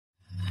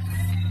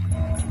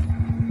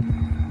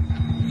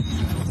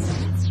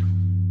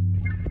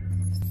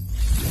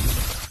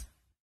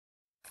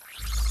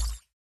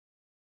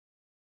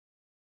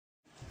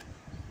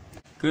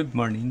Good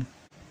morning.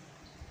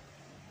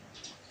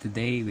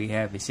 Today we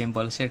have a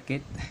simple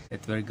circuit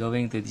that we're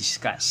going to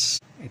discuss.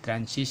 A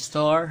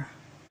transistor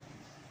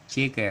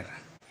checker.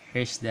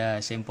 Here's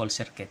the simple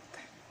circuit.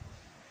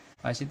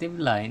 Positive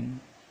line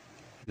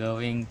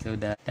going to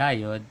the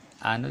diode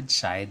anode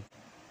side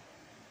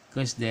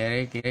goes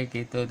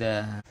directly to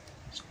the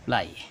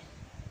supply,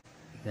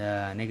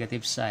 the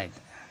negative side.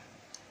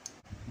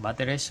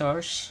 Battery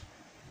source,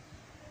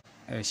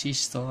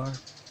 resistor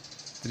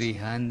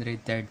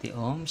 330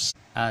 ohms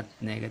at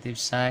negative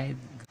side,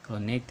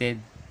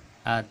 connected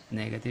at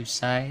negative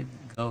side,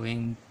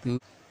 going to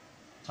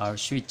our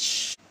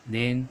switch,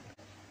 then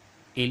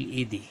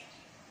LED,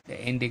 the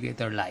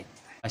indicator light.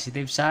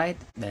 Positive side,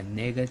 the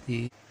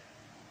negative.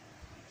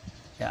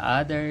 The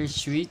other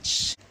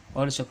switch,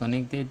 also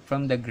connected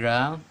from the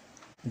ground,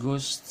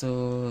 goes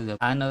to the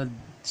anode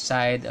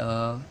side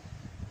of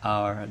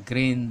our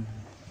green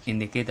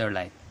indicator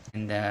light.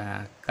 And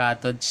the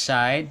cathode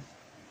side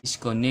is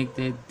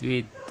connected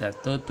with the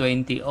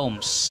 220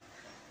 ohms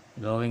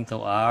going to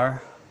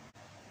our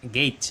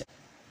gate.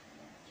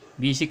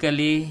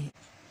 Basically,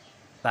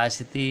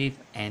 positive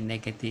and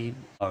negative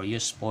are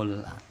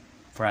useful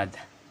prod.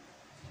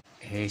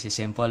 Here's a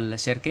simple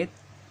circuit.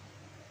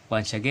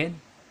 Once again,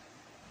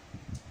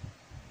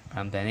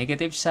 from the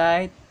negative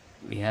side,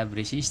 we have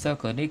resistor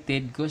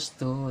connected, goes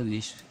to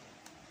this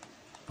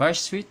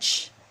first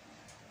switch.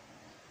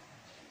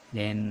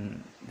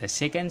 Then the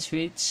second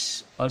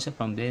switch, also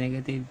from the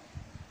negative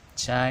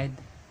side,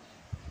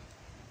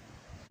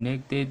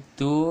 connected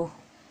to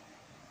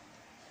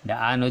the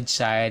anode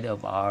side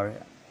of our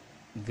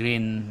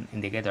green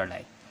indicator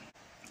light.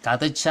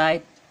 Cathode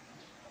side,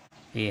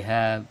 we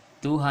have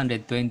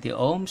 220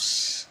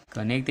 ohms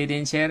connected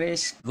in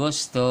series,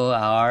 goes to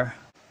our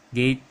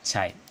gate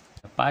side.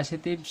 The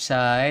positive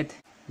side,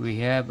 we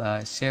have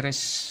a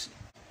series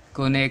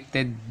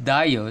connected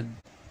diode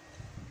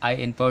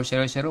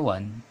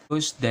IN4001,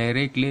 goes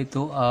directly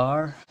to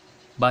our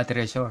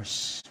battery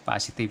source,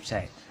 positive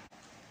side.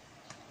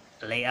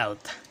 Layout.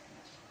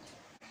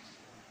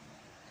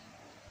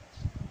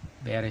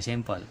 Very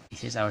simple.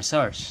 This is our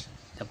source,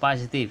 the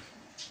positive,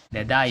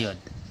 the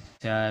diode.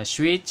 The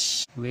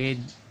switch with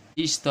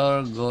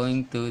resistor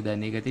going to the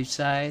negative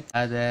side,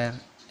 other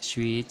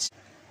switch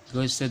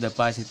goes to the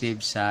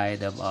positive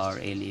side of our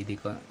LED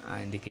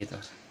indicator.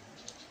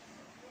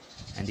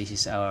 And this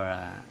is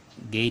our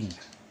gain.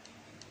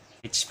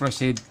 Let's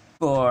proceed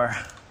for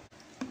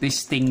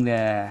testing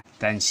the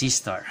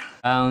transistor.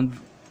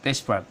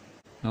 Test probe.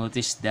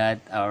 Notice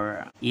that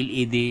our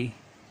LED,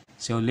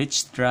 so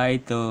let's try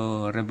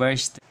to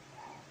reverse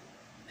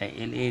the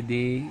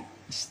LED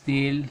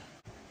still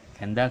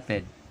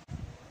conducted.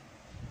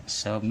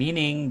 So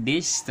meaning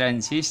this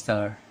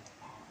transistor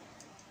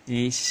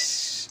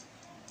is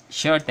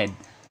shorted,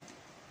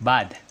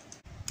 bad.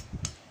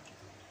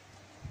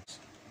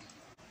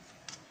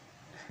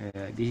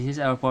 This is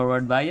our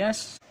forward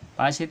bias.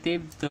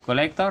 Positive to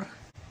collector,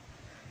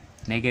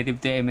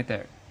 negative to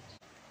emitter.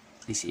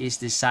 This is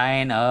the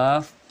sign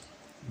of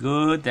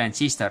good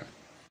transistor.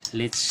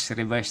 Let's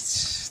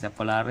reverse the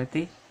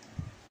polarity.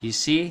 You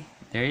see,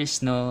 there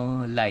is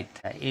no light.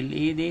 The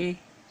LED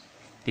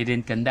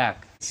didn't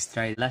conduct. Let's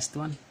try the last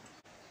one.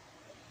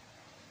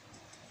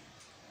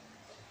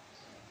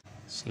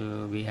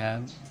 So we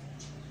have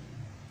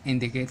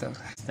indicator.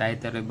 Try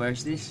to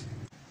reverse this.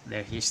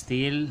 There is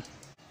still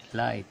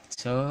light.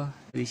 So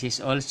this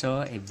is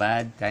also a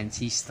bad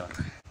transistor.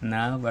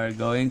 Now we're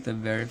going to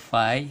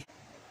verify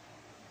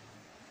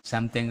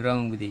something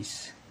wrong with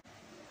this.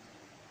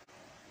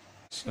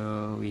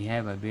 So we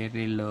have a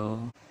very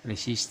low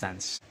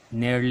resistance,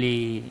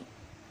 nearly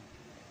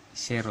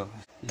zero.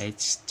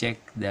 Let's check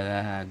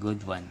the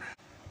good one.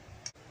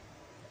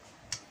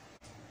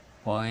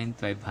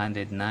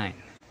 0.509.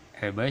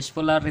 Reverse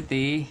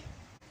polarity,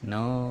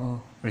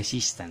 no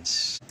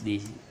resistance.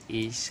 This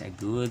is a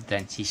good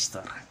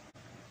transistor.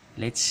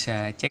 Let's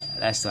check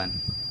last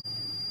one.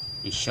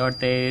 The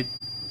shorted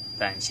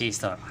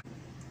transistor.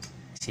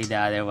 See the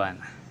other one.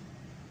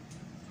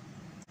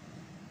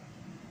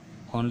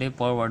 Only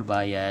forward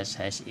bias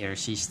has a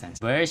resistance.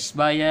 Reverse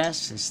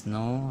bias has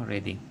no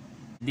reading.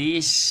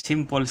 This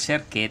simple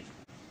circuit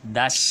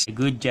does a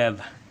good job.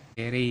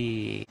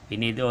 We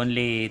need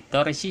only 2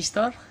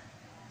 resistor,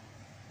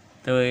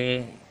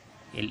 2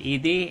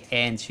 LED,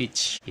 and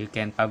switch. You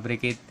can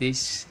fabricate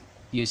this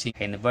using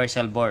a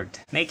universal board.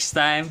 Next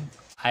time,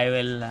 I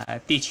will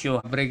teach you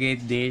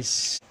fabricate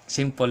this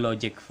simple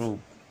logic probe.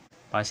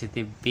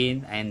 Positive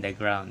pin and the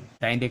ground.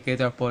 The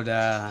indicator for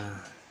the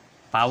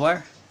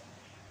power,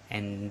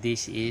 and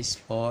this is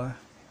for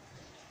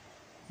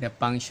the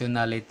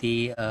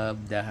functionality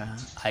of the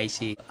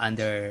IC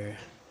under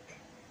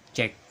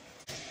check.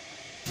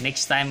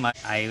 Next time,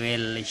 I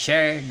will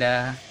share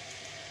the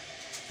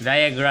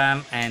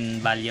diagram and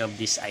value of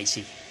this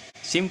IC.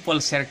 Simple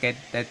circuit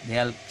that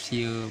helps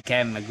you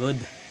become a good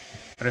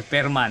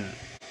repairman.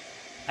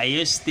 I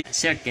use this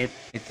circuit.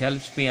 It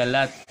helps me a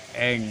lot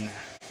earn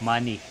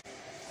money.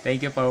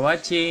 Thank you for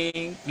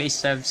watching. Please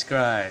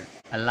subscribe.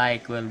 A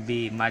like will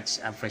be much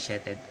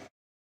appreciated.